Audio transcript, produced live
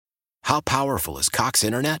How powerful is Cox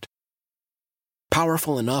Internet?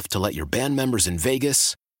 Powerful enough to let your band members in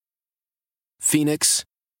Vegas, Phoenix,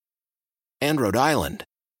 and Rhode Island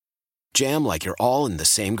jam like you're all in the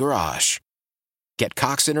same garage. Get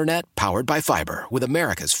Cox Internet powered by fiber with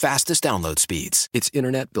America's fastest download speeds. It's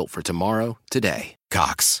internet built for tomorrow, today.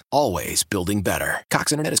 Cox, always building better.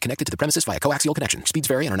 Cox Internet is connected to the premises via coaxial connection. Speeds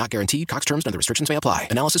vary and are not guaranteed. Cox terms and other restrictions may apply.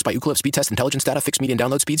 Analysis by Ookla Speed Test Intelligence Data. Fixed median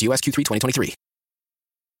download speeds. US Q3 2023.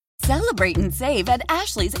 Celebrate and save at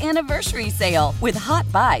Ashley's Anniversary Sale. With Hot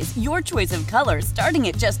Buys, your choice of colors starting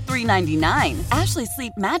at just $3.99. Ashley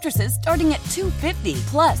Sleep mattresses starting at $2.50.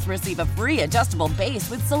 Plus, receive a free adjustable base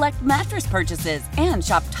with select mattress purchases. And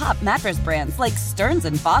shop top mattress brands like Stearns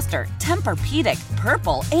 & Foster, Tempur-Pedic,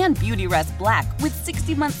 Purple, and Beautyrest Black with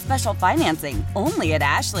 60-month special financing. Only at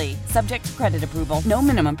Ashley. Subject to credit approval. No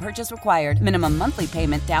minimum purchase required. Minimum monthly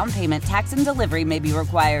payment, down payment, tax, and delivery may be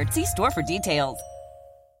required. See store for details.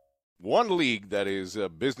 One league that is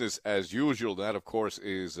business as usual, that, of course,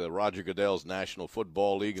 is Roger Goodell's National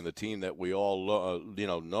Football League, and the team that we all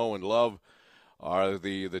know and love are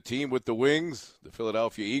the team with the wings, the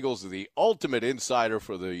Philadelphia Eagles. The ultimate insider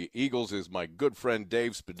for the Eagles is my good friend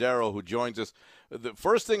Dave Spadaro, who joins us. The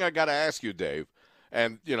first thing I got to ask you, Dave,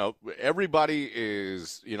 and, everybody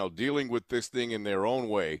is, dealing with this thing in their own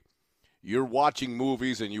way. You're watching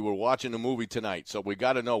movies, and you were watching a movie tonight, so we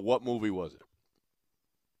got to know, what movie was it?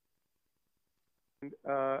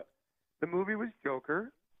 The movie was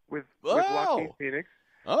Joker with Joaquin Phoenix.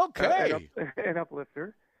 Okay. An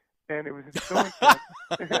uplifter. And it was so intense.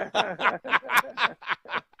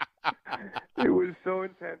 It was so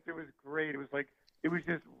intense. It was great. It was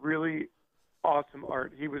just really awesome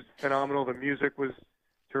art. He was phenomenal. The music was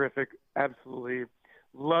terrific. Absolutely.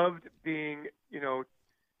 Loved being,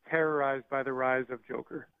 terrorized by the rise of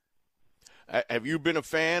Joker. Have you been a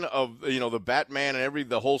fan of, the Batman and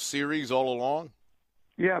the whole series all along?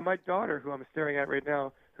 Yeah, my daughter, who I'm staring at right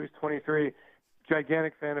now, who's 23,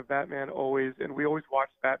 gigantic fan of Batman always, and we always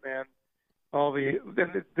watched Batman.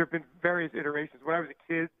 There have been various iterations. When I was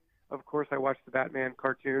a kid, of course, I watched the Batman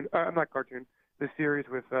the series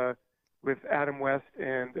with Adam West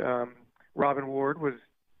and Robin Ward was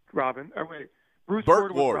Robin. Bruce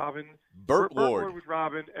Ward was Robin. Burt Ward was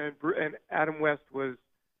Robin, and Adam West was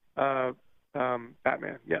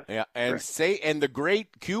Batman. Yes. Yeah, and the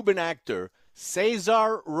great Cuban actor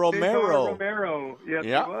Cesar Romero. Yes,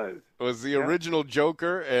 yeah, he was the original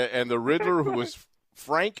Joker, and the Riddler, who was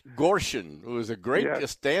Frank Gorshin, who was a great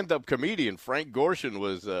stand-up comedian. Frank Gorshin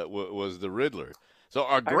was the Riddler. So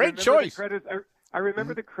a great choice. I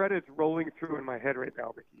remember the credits rolling through in my head right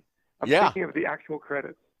now, Ricky. I'm thinking of the actual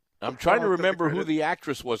credits. I'm trying to remember who the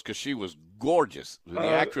actress was, because she was gorgeous. The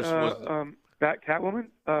actress was that Catwoman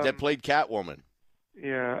that played Catwoman.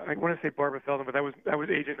 Yeah, I want to say Barbara Feldon, but that was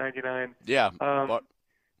Agent 99. Yeah.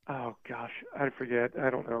 Oh gosh, I forget. I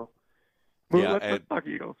don't know. Let's talk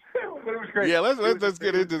Eagles. It was great. Yeah, let's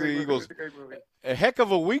get into the Eagles. A heck of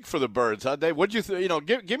a week for the Birds, huh, Dave? What'd you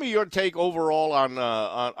give me your take overall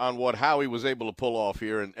on what Howie was able to pull off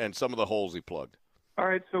here and some of the holes he plugged. All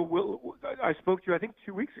right, so I spoke to you, I think,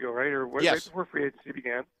 2 weeks ago, right? Right before free agency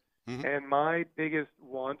began. Mm-hmm. And my biggest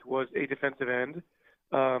want was a defensive end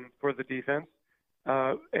for the defense.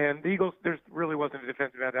 And the Eagles, there really wasn't a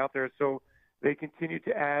defensive end out there, so they continued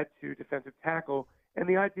to add to defensive tackle. And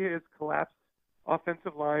the idea is collapse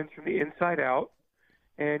offensive lines from the inside out,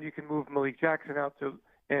 and you can move Malik Jackson out to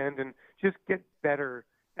end and just get better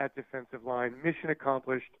at defensive line. Mission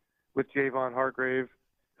accomplished with Javon Hargrave,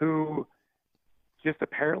 who just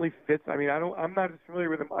apparently fits. I mean, I'm not as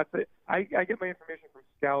familiar with him. I get my information from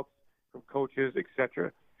scouts, from coaches,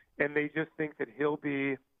 etc., and they just think that he'll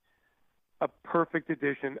be a perfect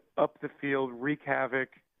addition up the field, wreak havoc,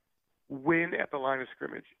 win at the line of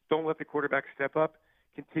scrimmage. Don't let the quarterback step up.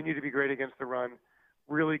 Continue to be great against the run.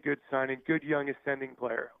 Really good signing, good young ascending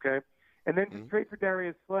player, okay? And then to trade for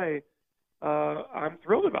Darius Slay, I'm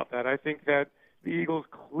thrilled about that. I think that the Eagles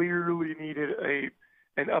clearly needed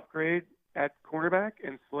an upgrade at cornerback,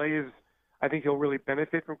 and Slay I think he'll really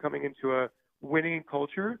benefit from coming into a winning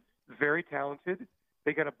culture, very talented.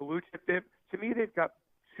 They got a blue chip. To me, they've got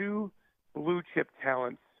two blue chip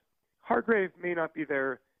talents. Hargrave may not be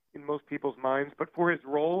there in most people's minds, but for his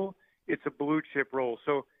role, it's a blue chip role.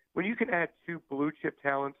 So when you can add two blue chip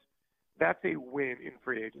talents, that's a win in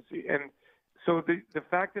free agency. And so the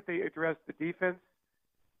fact that they addressed the defense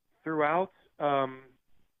throughout,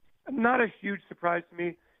 not a huge surprise to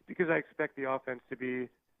me, because I expect the offense to be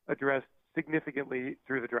addressed significantly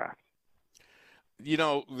through the draft.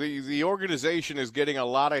 The organization is getting a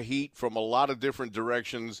lot of heat from a lot of different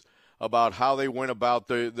directions about how they went about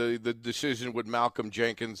the decision with Malcolm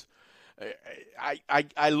Jenkins.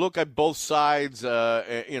 I look at both sides,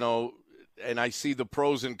 and I see the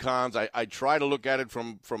pros and cons. I try to look at it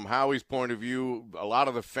from Howie's point of view. A lot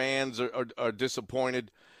of the fans are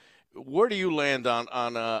disappointed. Where do you land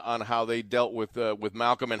on how they dealt with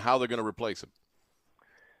Malcolm and how they're going to replace him?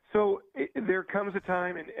 So there comes a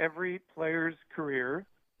time in every player's career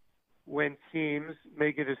when teams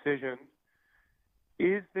make a decision.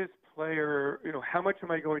 Is this player, how much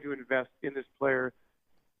am I going to invest in this player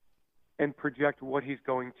and project what he's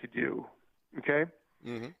going to do? Okay?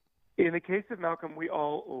 Mm-hmm. In the case of Malcolm, we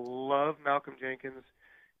all love Malcolm Jenkins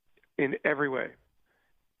in every way.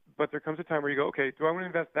 But there comes a time where you go, okay, do I want to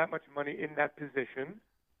invest that much money in that position?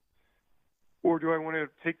 Or do I want to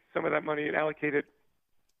take some of that money and allocate it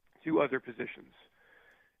to other positions?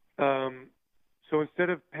 So instead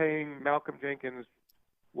of paying Malcolm Jenkins,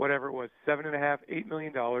 whatever it was, $7.5–8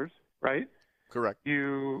 million, right? Correct.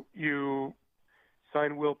 You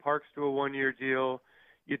sign Will Parks to a 1-year deal.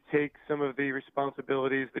 You take some of the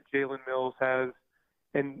responsibilities that Jalen Mills has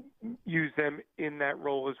and use them in that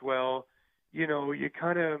role as well. You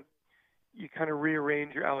kind of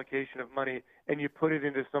rearrange your allocation of money and you put it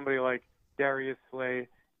into somebody like Darius Slay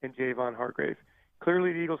and Javon Hargrave.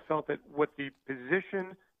 Clearly, the Eagles felt that what the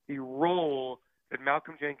position, the role that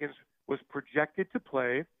Malcolm Jenkins was projected to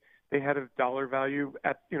play, they had a dollar value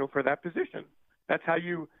for that position. That's how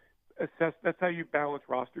you assess. That's how you balance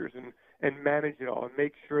rosters and manage it all and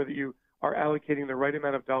make sure that you are allocating the right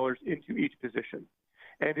amount of dollars into each position.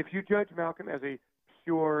 And if you judge Malcolm as a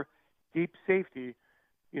pure deep safety,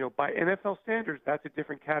 by NFL standards, that's a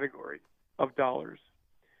different category of dollars.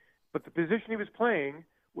 But the position he was playing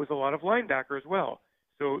was a lot of linebacker as well.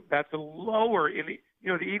 So that's a lower in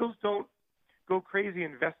the Eagles don't go crazy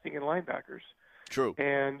investing in linebackers. True.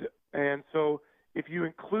 And so if you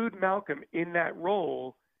include Malcolm in that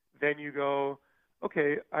role, then you go,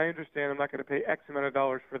 okay, I understand I'm not going to pay X amount of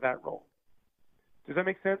dollars for that role. Does that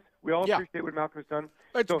make sense? We all appreciate what Malcolm has done.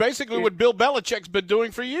 It's basically what Bill Belichick's been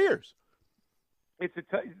doing for years. It's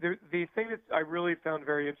the thing that I really found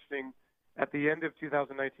very interesting at the end of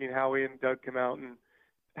 2019, Howie and Doug come out, and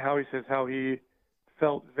Howie says how he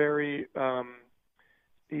felt very not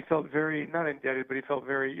indebted, but he felt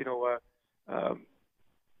very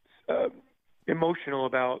emotional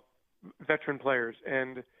about veteran players,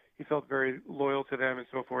 and he felt very loyal to them and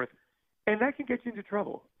so forth. And that can get you into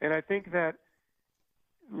trouble. And I think that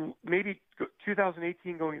maybe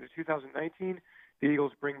 2018 going into 2019, the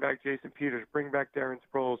Eagles bring back Jason Peters, bring back Darren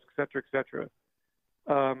Sproles, et cetera,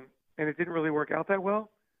 and it didn't really work out that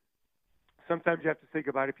well. Sometimes you have to say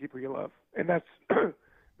goodbye to people you love, and that's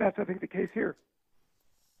I think the case here.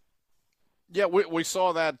 Yeah, we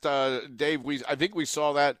saw that, Dave. I think we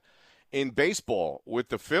saw that in baseball with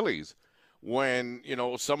the Phillies when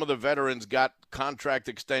some of the veterans got contract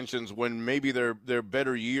extensions when maybe their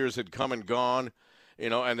better years had come and gone.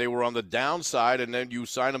 And they were on the downside, and then you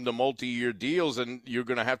sign them to multi-year deals, and you're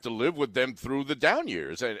going to have to live with them through the down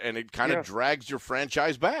years, and it kind of drags your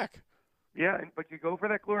franchise back. Yeah, but you go for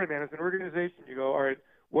that glory, man. As an organization, you go, all right,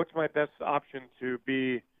 what's my best option to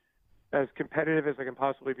be as competitive as I can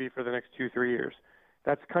possibly be for the next 2-3 years?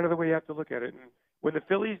 That's kind of the way you have to look at it. And when the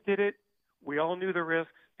Phillies did it, we all knew the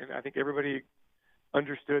risks, and I think everybody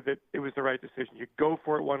understood that it was the right decision. You go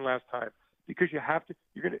for it one last time. Because you have to,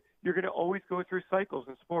 you're gonna always go through cycles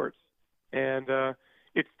in sports, and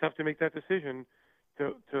it's tough to make that decision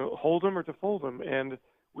to hold him or to fold him. And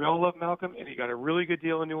we all love Malcolm, and he got a really good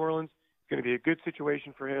deal in New Orleans. It's going to be a good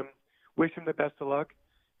situation for him. Wish him the best of luck.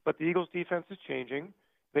 But the Eagles' defense is changing.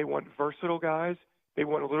 They want versatile guys. They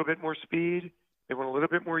want a little bit more speed. They want a little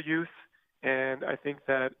bit more youth. And I think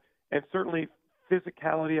that, and certainly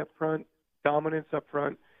physicality up front, dominance up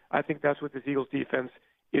front. I think that's what this Eagles defense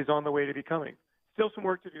is on the way to becoming. Still some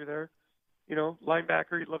work to do there.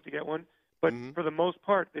 Linebacker, you'd love to get one. But for the most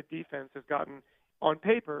part, the defense has gotten, on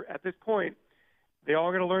paper, at this point, they all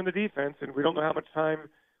got to learn the defense, and we don't know how much time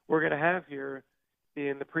we're going to have here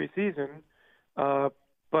in the preseason.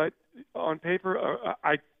 But on paper,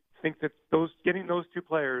 I think that getting those two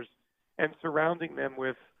players and surrounding them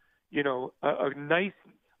with, a nice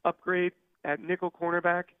upgrade at nickel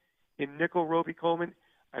cornerback in nickel Roby Coleman.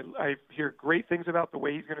 I hear great things about the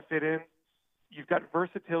way he's going to fit in. You've got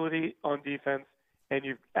versatility on defense, and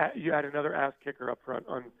you add another ass kicker up front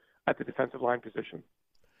at the defensive line position.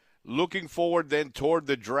 Looking forward then toward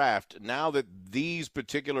the draft, now that these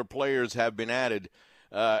particular players have been added,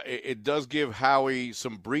 it does give Howie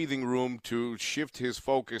some breathing room to shift his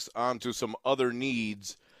focus onto some other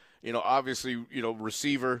needs. Obviously,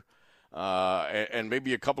 receiver, and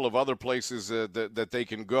maybe a couple of other places that they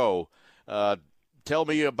can go. Tell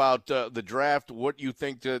me about the draft, what you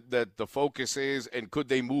think that the focus is, and could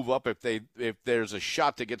they move up if there's a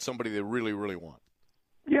shot to get somebody they really, really want?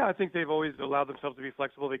 Yeah, I think they've always allowed themselves to be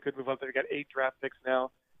flexible. They could move up. They've got 8 draft picks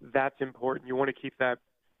now. That's important. You want to keep that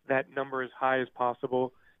number as high as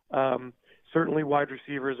possible. Certainly wide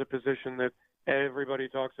receiver is a position that everybody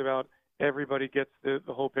talks about. Everybody gets the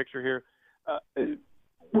whole picture here.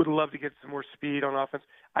 Would love to get some more speed on offense.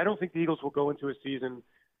 I don't think the Eagles will go into a season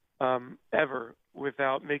ever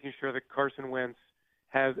without making sure that Carson Wentz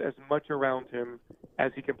has as much around him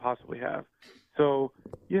as he can possibly have. So,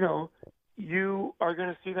 you are going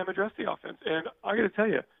to see them address the offense. And I got to tell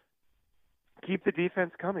you, keep the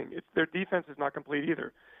defense coming. Their defense is not complete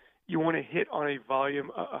either. You want to hit on a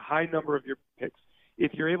high number of your picks.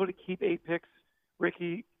 If you're able to keep 8 picks,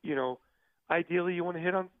 Ricky, ideally you want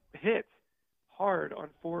to hit hard on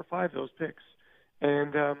 4 or 5 of those picks.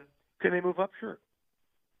 And can they move up? Sure.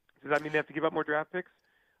 Does that mean they have to give up more draft picks?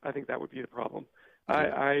 I think that would be the problem.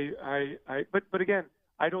 But again,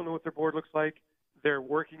 I don't know what their board looks like. They're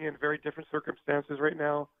working in very different circumstances right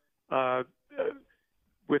now,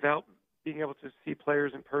 without being able to see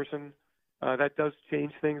players in person. That does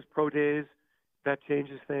change things. Pro days, that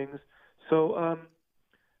changes things. So,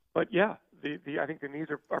 but yeah, I think the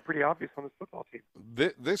needs are pretty obvious on this football team.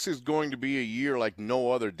 This is going to be a year like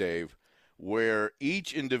no other, Dave, where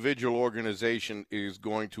each individual organization is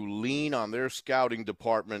going to lean on their scouting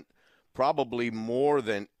department probably more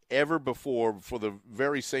than ever before for the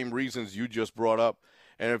very same reasons you just brought up.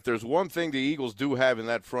 And if there's one thing the Eagles do have in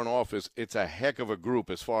that front office, it's a heck of a group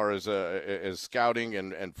as far as scouting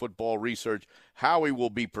and football research. Howie will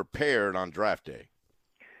be prepared on draft day.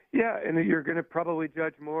 Yeah, and you're going to probably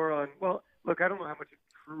judge more on, well, look, I don't know how much it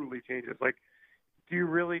truly changes. Like, do you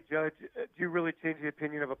really change the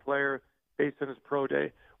opinion of a player based on his pro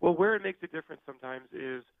day? Well, where it makes a difference sometimes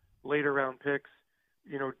is later round picks,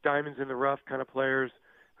 diamonds in the rough kind of players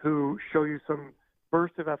who show you some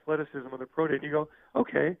burst of athleticism on the pro day. And you go,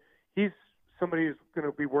 okay, he's somebody who's going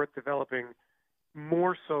to be worth developing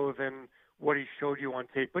more so than what he showed you on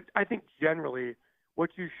tape. But I think generally what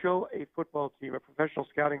you show a football team, a professional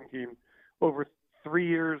scouting team, over 3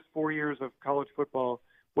 years, 4 years of college football,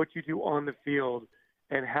 what you do on the field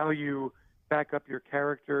and how you back up your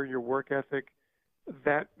character, your work ethic,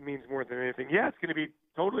 that means more than anything. Yeah, it's going to be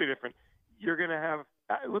totally different. You're going to have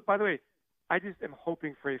 – by the way, I just am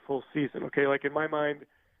hoping for a full season, okay? Like, in my mind,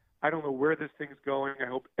 I don't know where this thing's going. I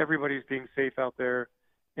hope everybody's being safe out there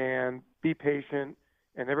and be patient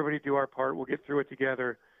and everybody do our part. We'll get through it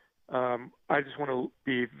together. I just want to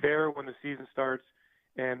be there when the season starts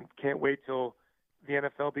and can't wait till the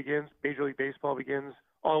NFL begins, Major League Baseball begins,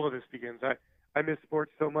 all of this begins. I miss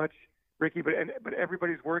sports so much, Ricky, but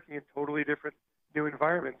everybody's working in totally different new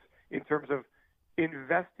environments in terms of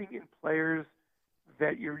investing in players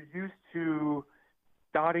that you're used to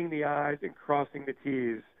dotting the I's and crossing the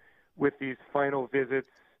T's with these final visits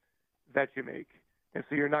that you make. And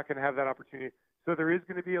so you're not going to have that opportunity. So there is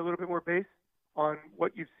going to be a little bit more base on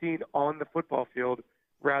what you've seen on the football field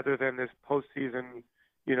rather than this postseason,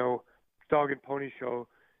 dog and pony show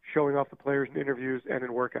showing off the players in interviews and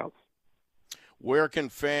in workouts. Where can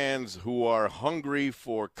fans who are hungry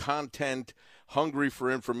for content, hungry for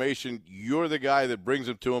information, you're the guy that brings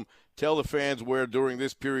them to them. Tell the fans where during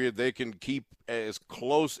this period they can keep as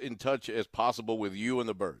close in touch as possible with you and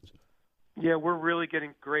the Birds. Yeah, we're really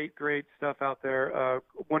getting great stuff out there.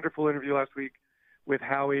 Wonderful interview last week with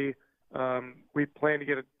Howie. We plan to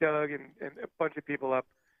get Doug and a bunch of people up.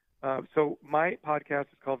 So my podcast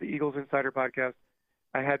is called the Eagles Insider Podcast.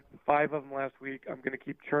 I had 5 of them last week. I'm going to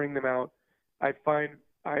keep churning them out. I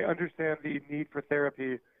understand the need for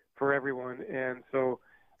therapy for everyone, and so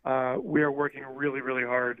we are working really, really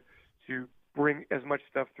hard to bring as much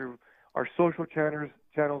stuff through our social channels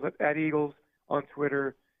at Eagles on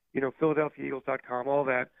Twitter, PhiladelphiaEagles.com, all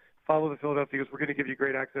that. Follow the Philadelphia Eagles. We're going to give you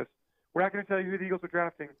great access. We're not going to tell you who the Eagles are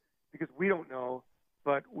drafting because we don't know,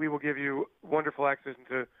 but we will give you wonderful access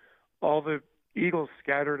into all the Eagles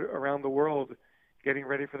scattered around the world getting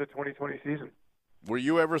ready for the 2020 season. Were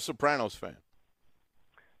you ever a Sopranos fan?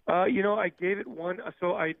 I gave it one.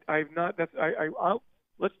 So I've not.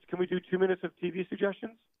 Can we do 2 minutes of TV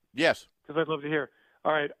suggestions? Yes. Because I'd love to hear.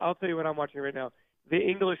 All right, I'll tell you what I'm watching right now. The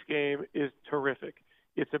English Game is terrific.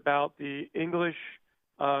 It's about the English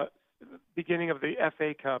beginning of the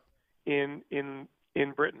FA Cup in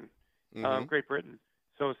Britain, Great Britain.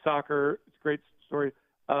 So soccer, it's a great story.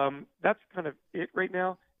 That's kind of it right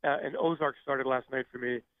now. And Ozark started last night for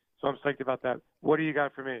me, so I'm psyched about that. What do you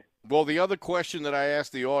got for me? Well, the other question that I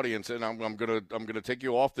asked the audience, and I'm gonna take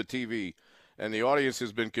you off the TV, and the audience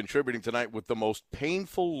has been contributing tonight with the most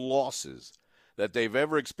painful losses that they've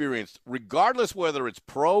ever experienced, regardless whether it's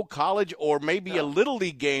pro, college, or maybe a Little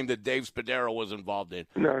League game that Dave Spadaro was involved in.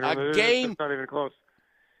 No, game. It's not even close.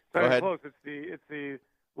 Go ahead. Close. It's the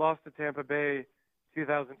loss to Tampa Bay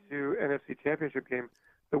 2002 NFC Championship game,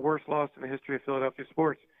 the worst loss in the history of Philadelphia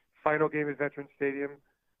sports. Final game at Veterans Stadium.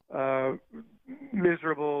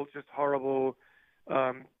 Miserable, just horrible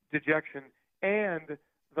dejection. And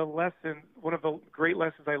the lesson, one of the great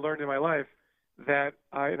lessons I learned in my life, and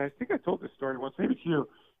I think I told this story once, maybe to you,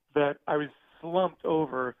 that I was slumped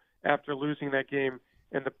over after losing that game,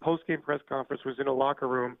 and the post-game press conference was in a locker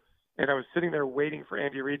room, and I was sitting there waiting for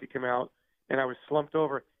Andy Reid to come out, and I was slumped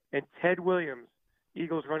over, and Ted Williams,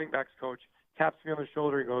 Eagles running backs coach, taps me on the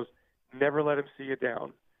shoulder and goes, "Never let him see you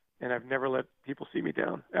down." And I've never let people see me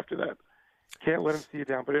down after that. Can't let him see you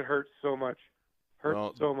down, but it hurts so much.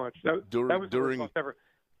 So much. That was the worst loss ever.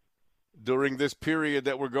 During this period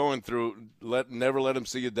that we're going through, never let him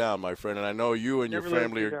see you down, my friend. And I know you and your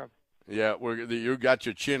family are. Yeah, you got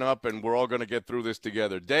your chin up, and we're all going to get through this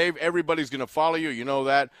together. Dave, everybody's going to follow you. You know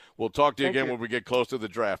that. We'll talk to you again when we get close to the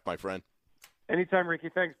draft, my friend. Anytime, Ricky.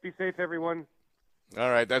 Thanks. Be safe, everyone.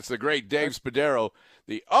 All right, that's the great Dave Spadaro,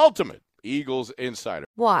 the ultimate Eagles insider.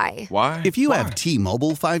 Why? If you have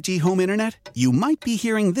T-Mobile 5G home internet, you might be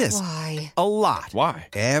hearing this a lot. Why?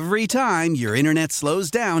 Every time your internet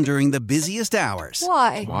slows down during the busiest hours.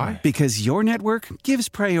 Why? Because your network gives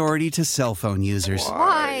priority to cell phone users.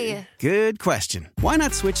 Why? Good question. Why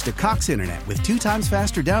not switch to Cox Internet with 2 times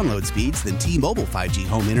faster download speeds than T-Mobile 5G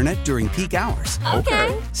home internet during peak hours?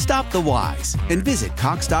 Okay. Stop the whys and visit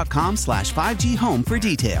cox.com/5G home for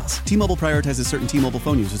details. T-Mobile prioritizes certain T-Mobile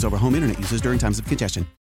phone users over home internet users during times of congestion.